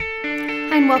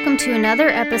And welcome to another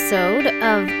episode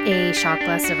of A Shot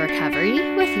Glass of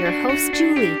Recovery with your host,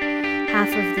 Julie, half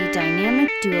of the dynamic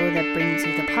duo that brings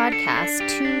you the podcast,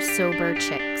 Two Sober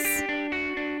Chicks.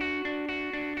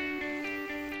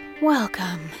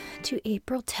 Welcome to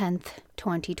April 10th,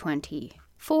 2020,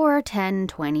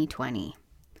 4/10/2020.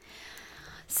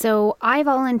 So I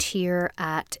volunteer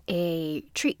at a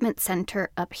treatment center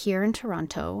up here in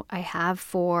Toronto. I have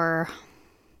for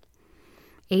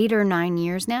 8 or 9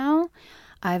 years now.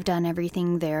 I've done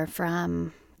everything there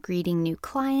from greeting new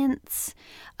clients,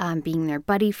 being their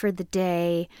buddy for the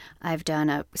day. I've done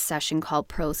a session called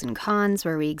Pros and Cons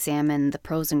where we examine the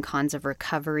pros and cons of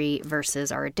recovery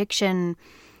versus our addiction.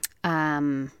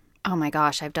 Oh my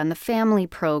gosh, I've done the family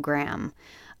program.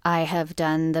 I have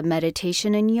done the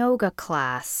meditation and yoga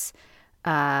class.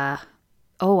 I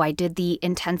did the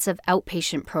intensive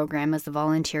outpatient program as the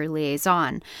volunteer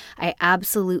liaison. I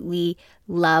absolutely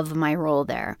love my role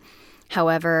there.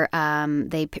 However,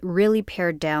 they really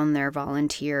pared down their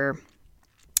volunteer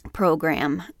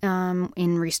program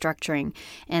in restructuring.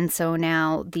 And so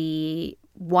now the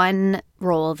one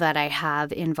role that I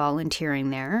have in volunteering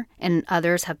there, and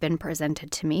others have been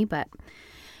presented to me, but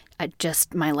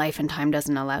just my life and time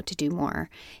doesn't allow to do more,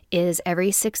 is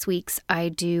every 6 weeks I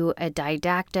do a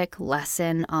didactic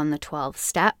lesson on the 12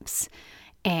 steps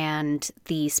and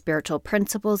the spiritual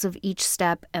principles of each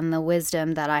step and the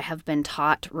wisdom that I have been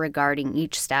taught regarding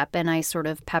each step. And I sort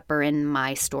of pepper in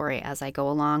my story as I go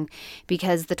along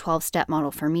because the 12-step model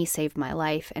for me saved my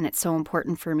life. And it's so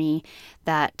important for me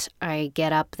that I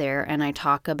get up there and I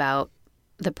talk about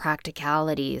the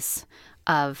practicalities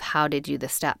of how to do the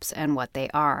steps and what they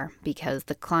are, because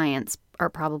the clients are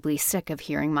probably sick of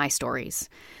hearing my stories.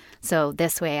 So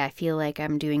this way I feel like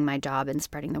I'm doing my job in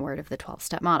spreading the word of the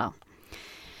 12-step model.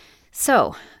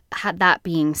 So, that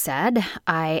being said,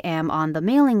 I am on the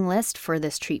mailing list for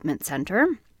this treatment center,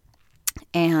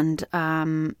 and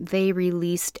they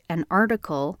released an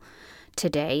article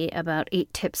today about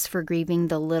 8 tips for grieving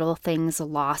the little things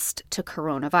lost to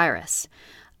coronavirus,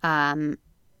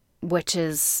 which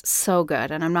is so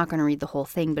good. And I'm not going to read the whole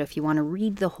thing, but if you want to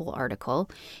read the whole article,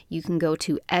 you can go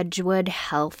to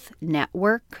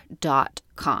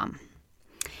edgewoodhealthnetwork.com.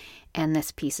 And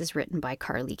this piece is written by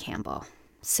Carly Campbell.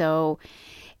 So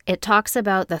it talks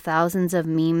about the thousands of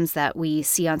memes that we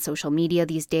see on social media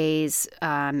these days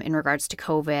in regards to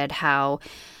COVID, how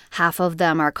half of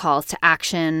them are calls to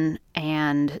action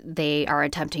and they are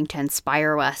attempting to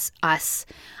inspire us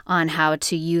on how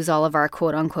to use all of our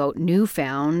quote unquote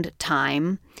newfound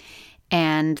time.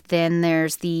 And then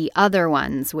there's the other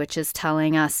ones, which is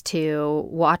telling us to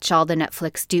watch all the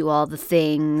Netflix, do all the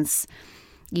things,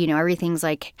 everything's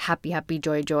like happy, happy,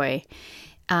 joy, joy.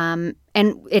 And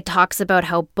it talks about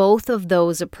how both of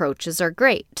those approaches are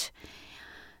great.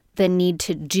 The need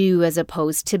to do as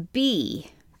opposed to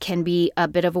be can be a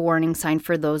bit of a warning sign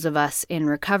for those of us in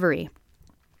recovery.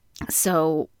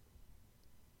 So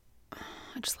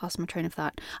I just lost my train of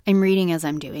thought. I'm reading as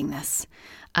I'm doing this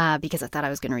because I thought I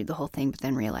was going to read the whole thing, but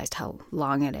then realized how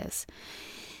long it is.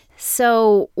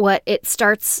 So what it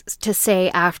starts to say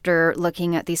after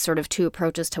looking at these sort of 2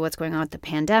 approaches to what's going on with the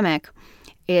pandemic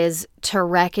is to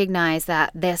recognize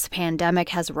that this pandemic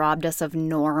has robbed us of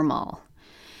normal.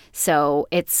 So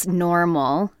it's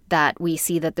normal that we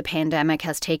see that the pandemic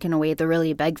has taken away the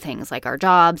really big things like our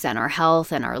jobs and our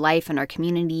health and our life and our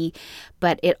community.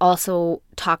 But it also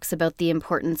talks about the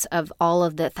importance of all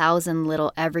of the 1,000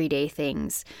 little everyday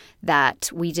things that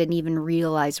we didn't even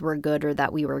realize were good or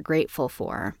that we were grateful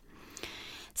for.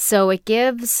 So it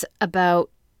gives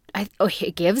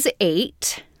it gives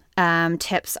 8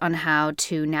 tips on how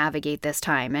to navigate this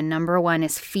time. And number 1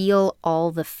 is feel all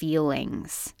the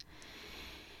feelings,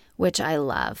 which I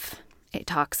love. It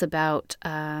talks about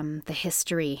the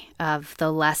history of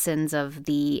the lessons of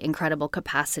the incredible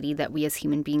capacity that we as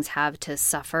human beings have to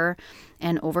suffer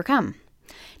and overcome.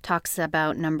 Talks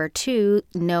about number 2,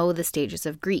 know the stages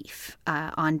of grief.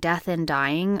 On death and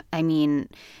dying,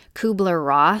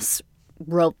 Kubler-Ross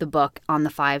wrote the book on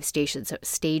the 5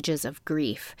 stages of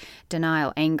grief: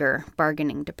 denial, anger,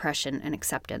 bargaining, depression, and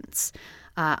acceptance.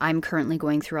 I'm currently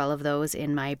going through all of those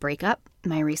in my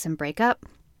recent breakup.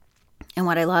 And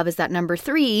what I love is that number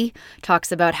 3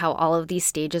 talks about how all of these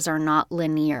stages are not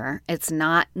linear. It's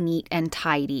not neat and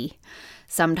tidy.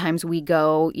 Sometimes we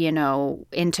go,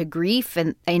 into grief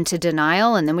and into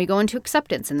denial, and then we go into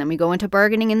acceptance, and then we go into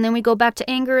bargaining, and then we go back to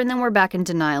anger, and then we're back in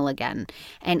denial again.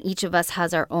 And each of us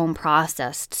has our own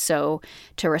process. So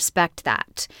to respect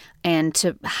that and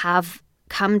to have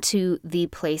come to the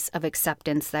place of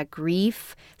acceptance that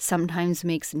grief sometimes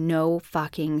makes no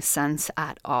fucking sense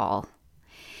at all.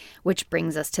 Which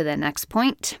brings us to the next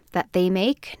point that they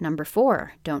make. Number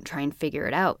 4, don't try and figure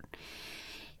it out.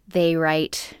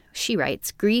 She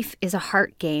writes, grief is a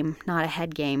heart game, not a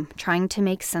head game. Trying to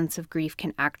make sense of grief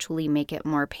can actually make it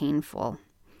more painful.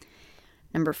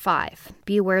 Number 5,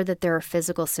 be aware that there are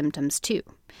physical symptoms too.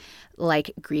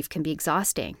 Like grief can be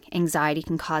exhausting. Anxiety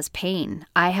can cause pain.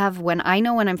 When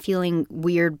I'm feeling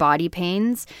weird body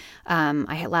pains,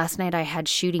 last night I had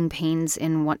shooting pains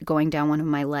going down one of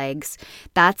my legs.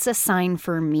 That's a sign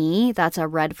for me. That's a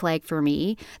red flag for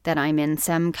me that I'm in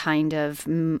some kind of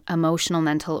emotional,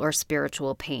 mental, or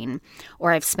spiritual pain.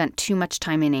 Or I've spent too much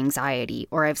time in anxiety.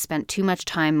 Or I've spent too much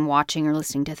time watching or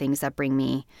listening to things that bring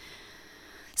me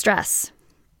stress.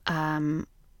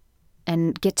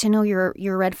 And get to know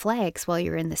your red flags while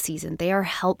you're in the season. They are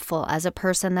helpful. As a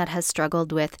person that has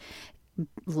struggled with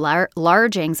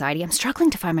large anxiety, I'm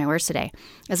struggling to find my words today.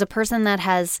 As a person that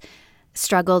has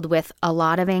struggled with a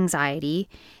lot of anxiety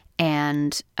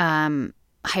and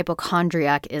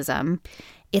hypochondriacism,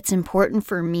 it's important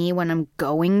for me when I'm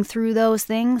going through those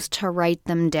things to write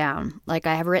them down. Like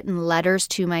I have written letters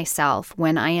to myself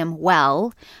when I am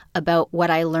well about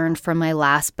what I learned from my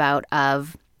last bout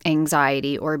of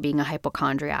anxiety or being a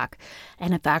hypochondriac.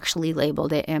 And I've actually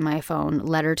labeled it in my phone,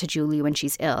 letter to Julie when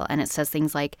she's ill. And it says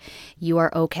things like, you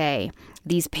are okay.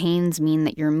 These pains mean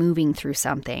that you're moving through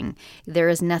something. There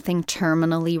is nothing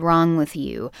terminally wrong with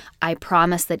you. I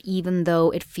promise that even though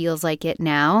it feels like it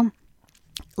now,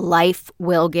 life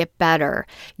will get better.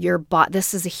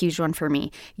 This is a huge one for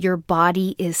me. Your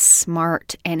body is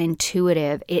smart and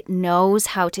intuitive. It knows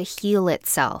how to heal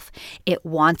itself. It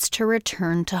wants to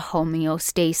return to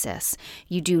homeostasis.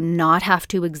 You do not have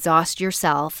to exhaust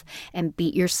yourself and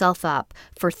beat yourself up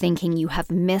for thinking you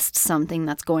have missed something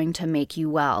that's going to make you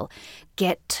well.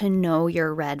 Get to know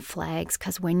your red flags,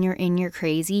 because when you're in your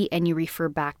crazy and you refer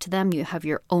back to them, you have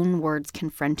your own words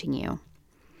confronting you.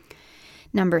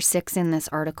 Number 6 in this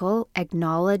article,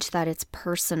 acknowledge that it's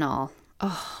personal.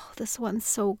 Oh, this one's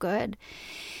so good.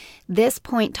 This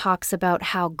point talks about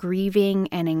how grieving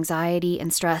and anxiety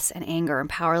and stress and anger and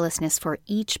powerlessness for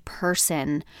each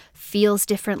person feels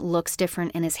different, looks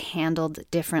different, and is handled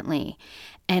differently.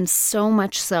 And so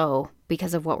much so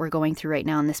because of what we're going through right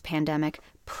now in this pandemic,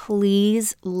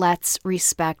 please let's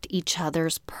respect each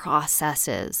other's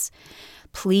processes.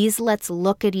 Please let's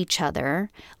look at each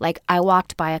other. Like I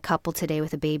walked by a couple today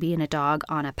with a baby and a dog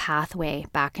on a pathway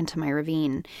back into my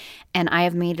ravine. And I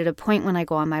have made it a point when I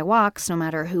go on my walks, no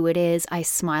matter who it is, I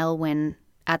smile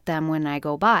at them when I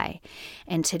go by.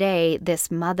 And today, this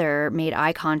mother made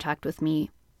eye contact with me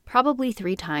probably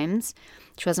 3 times.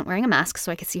 She wasn't wearing a mask,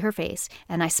 so I could see her face.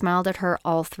 And I smiled at her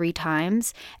all 3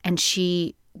 times, and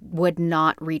she would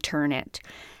not return it.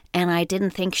 And I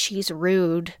didn't think she's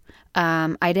rude.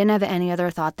 I didn't have any other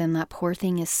thought than that poor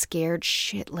thing is scared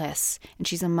shitless. And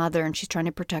she's a mother and she's trying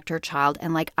to protect her child.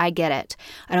 And I get it.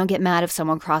 I don't get mad if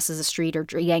someone crosses the street or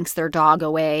yanks their dog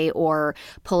away or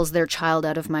pulls their child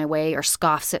out of my way or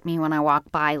scoffs at me when I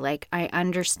walk by. I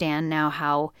understand now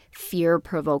how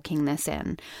fear-provoking this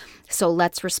is. So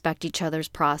let's respect each other's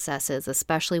processes,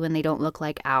 especially when they don't look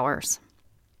like ours.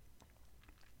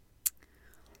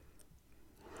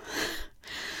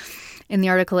 In the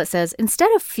article, it says,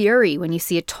 instead of fury when you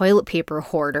see a toilet paper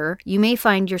hoarder, you may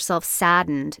find yourself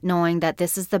saddened knowing that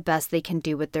this is the best they can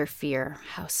do with their fear.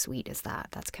 How sweet is that?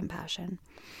 That's compassion.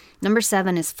 Number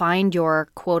 7 is find your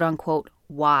quote-unquote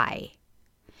why.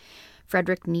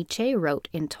 Friedrich Nietzsche wrote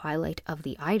in Twilight of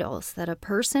the Idols that a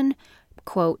person,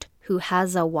 quote, who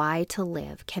has a why to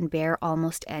live can bear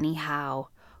almost any how.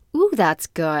 Ooh, that's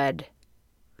good.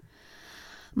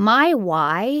 My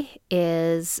why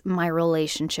is my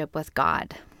relationship with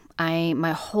God.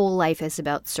 My whole life is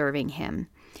about serving Him.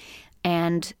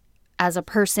 And as a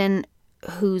person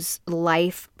whose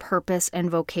life purpose and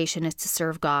vocation is to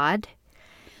serve God,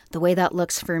 the way that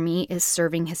looks for me is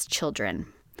serving His children.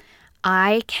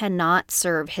 I cannot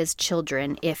serve His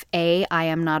children if A, I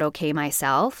am not okay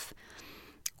myself,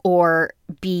 or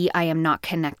B, I am not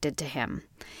connected to Him.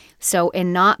 So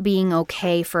in not being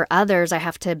okay for others, I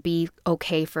have to be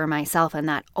okay for myself. And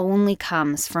that only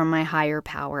comes from my higher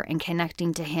power and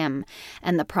connecting to Him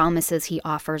and the promises He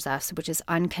offers us, which is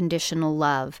unconditional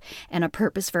love and a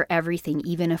purpose for everything,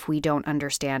 even if we don't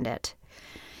understand it.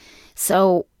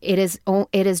 So it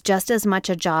is just as much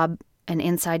a job, an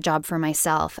inside job for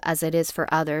myself as it is for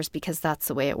others, because that's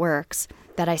the way it works,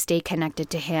 that I stay connected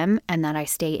to Him and that I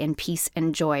stay in peace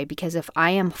and joy. Because if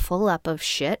I am full up of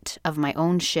shit, of my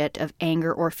own shit, of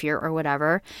anger or fear or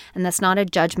whatever, and that's not a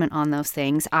judgment on those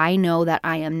things, I know that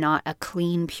I am not a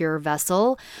clean, pure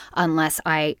vessel unless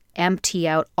I empty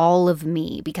out all of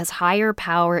me, because higher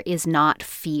power is not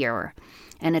fear.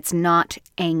 and it's not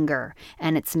anger,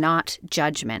 and it's not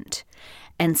judgment.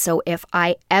 And so if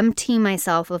I empty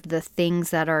myself of the things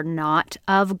that are not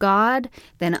of God,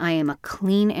 then I am a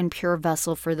clean and pure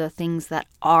vessel for the things that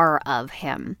are of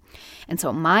Him. And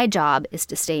so my job is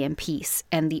to stay in peace.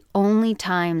 And the only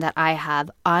time that I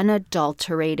have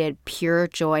unadulterated, pure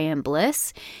joy and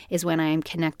bliss is when I am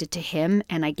connected to Him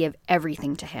and I give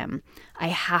everything to Him. I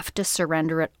have to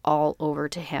surrender it all over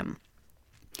to Him.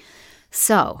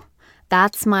 So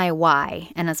that's my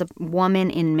why. And as a woman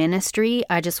in ministry,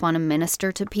 I just want to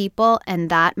minister to people, and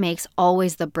that makes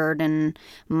always the burden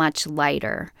much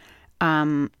lighter.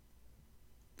 My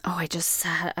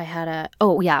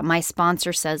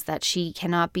sponsor says that she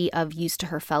cannot be of use to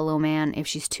her fellow man if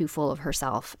she's too full of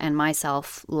herself, and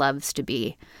myself loves to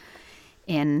be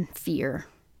in fear.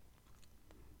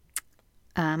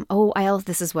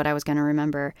 This is what I was going to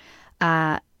remember.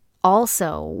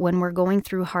 Also, when we're going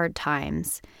through hard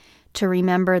times, to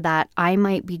remember that I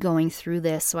might be going through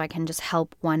this so I can just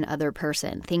help one other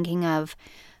person, thinking of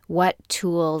what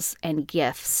tools and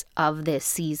gifts of this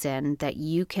season that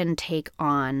you can take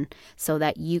on so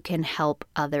that you can help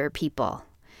other people.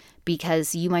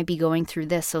 Because you might be going through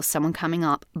this, so someone coming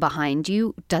up behind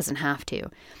you doesn't have to.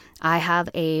 I have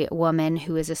a woman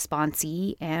who is a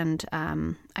sponsee and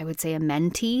I would say a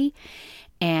mentee,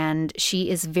 and she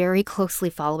is very closely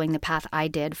following the path I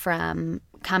did from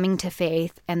coming to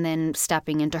faith and then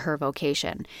stepping into her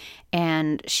vocation.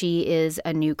 And she is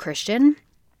a new Christian,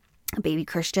 a baby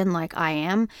Christian like I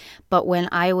am. But when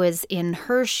I was in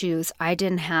her shoes, I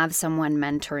didn't have someone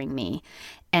mentoring me.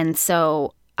 And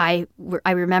so I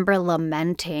remember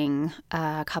lamenting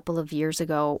a couple of years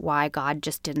ago why God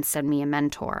just didn't send me a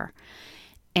mentor.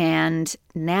 And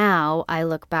now I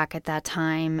look back at that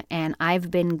time and I've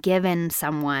been given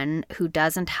someone who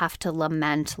doesn't have to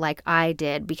lament like I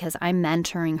did because I'm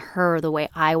mentoring her the way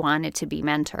I wanted to be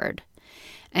mentored.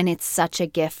 And it's such a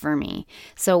gift for me.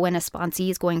 So when a sponsee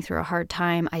is going through a hard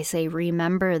time, I say,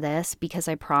 remember this, because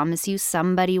I promise you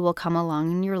somebody will come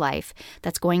along in your life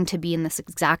that's going to be in this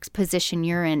exact position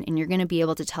you're in, and you're going to be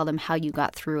able to tell them how you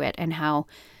got through it and how,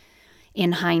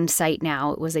 in hindsight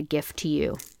now, it was a gift to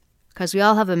you. Because we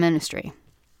all have a ministry.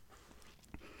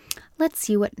 Let's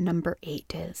see what number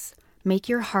 8 is. Make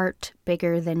your heart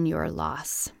bigger than your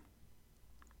loss.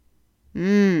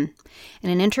 In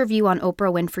an interview on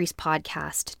Oprah Winfrey's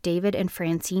podcast, David and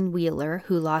Francine Wheeler,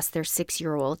 who lost their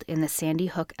 6-year-old in the Sandy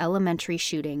Hook elementary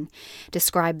shooting,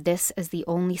 described this as the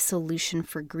only solution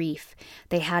for grief.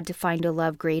 They had to find a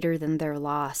love greater than their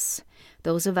loss.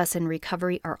 Those of us in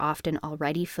recovery are often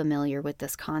already familiar with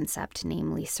this concept,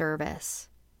 namely service.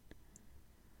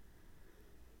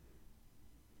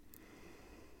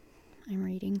 I'm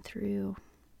reading through.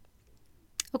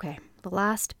 Okay, the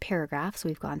last paragraph, so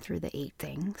we've gone through the 8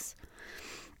 things.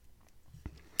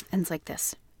 And it's like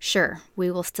this. Sure,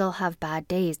 we will still have bad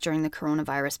days during the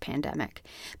coronavirus pandemic,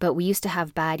 but we used to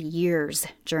have bad years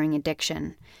during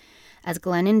addiction. As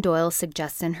Glennon Doyle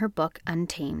suggests in her book,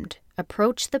 Untamed,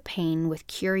 approach the pain with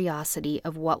curiosity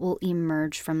of what will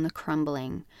emerge from the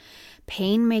crumbling.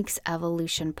 Pain makes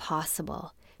evolution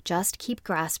possible. Just keep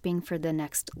grasping for the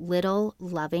next little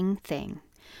loving thing,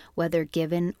 whether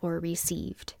given or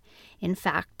received. In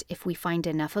fact, if we find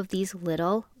enough of these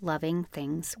little loving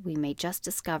things, we may just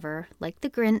discover, like the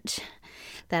Grinch,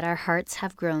 that our hearts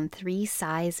have grown 3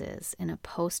 sizes in a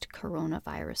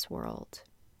post-coronavirus world.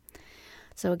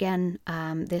 So again,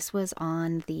 this was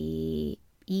on the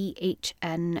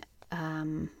EHN,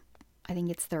 I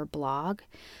think it's their blog.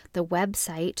 The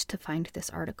website to find this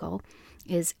article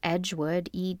is Edgewood,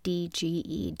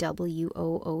 EDGEWOOD,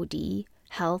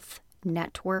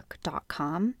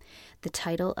 healthnetwork.com. The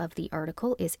title of the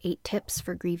article is 8 Tips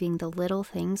for Grieving the Little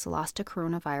Things Lost to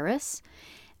Coronavirus,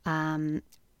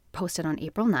 posted on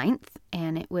April 9th,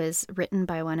 and it was written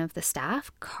by one of the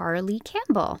staff, Carly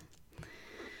Campbell.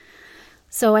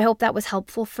 So I hope that was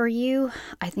helpful for you.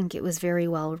 I think it was very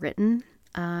well written.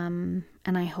 And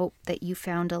I hope that you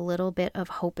found a little bit of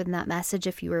hope in that message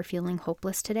if you were feeling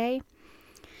hopeless today.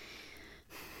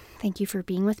 Thank you for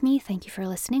being with me. Thank you for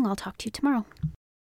listening. I'll talk to you tomorrow.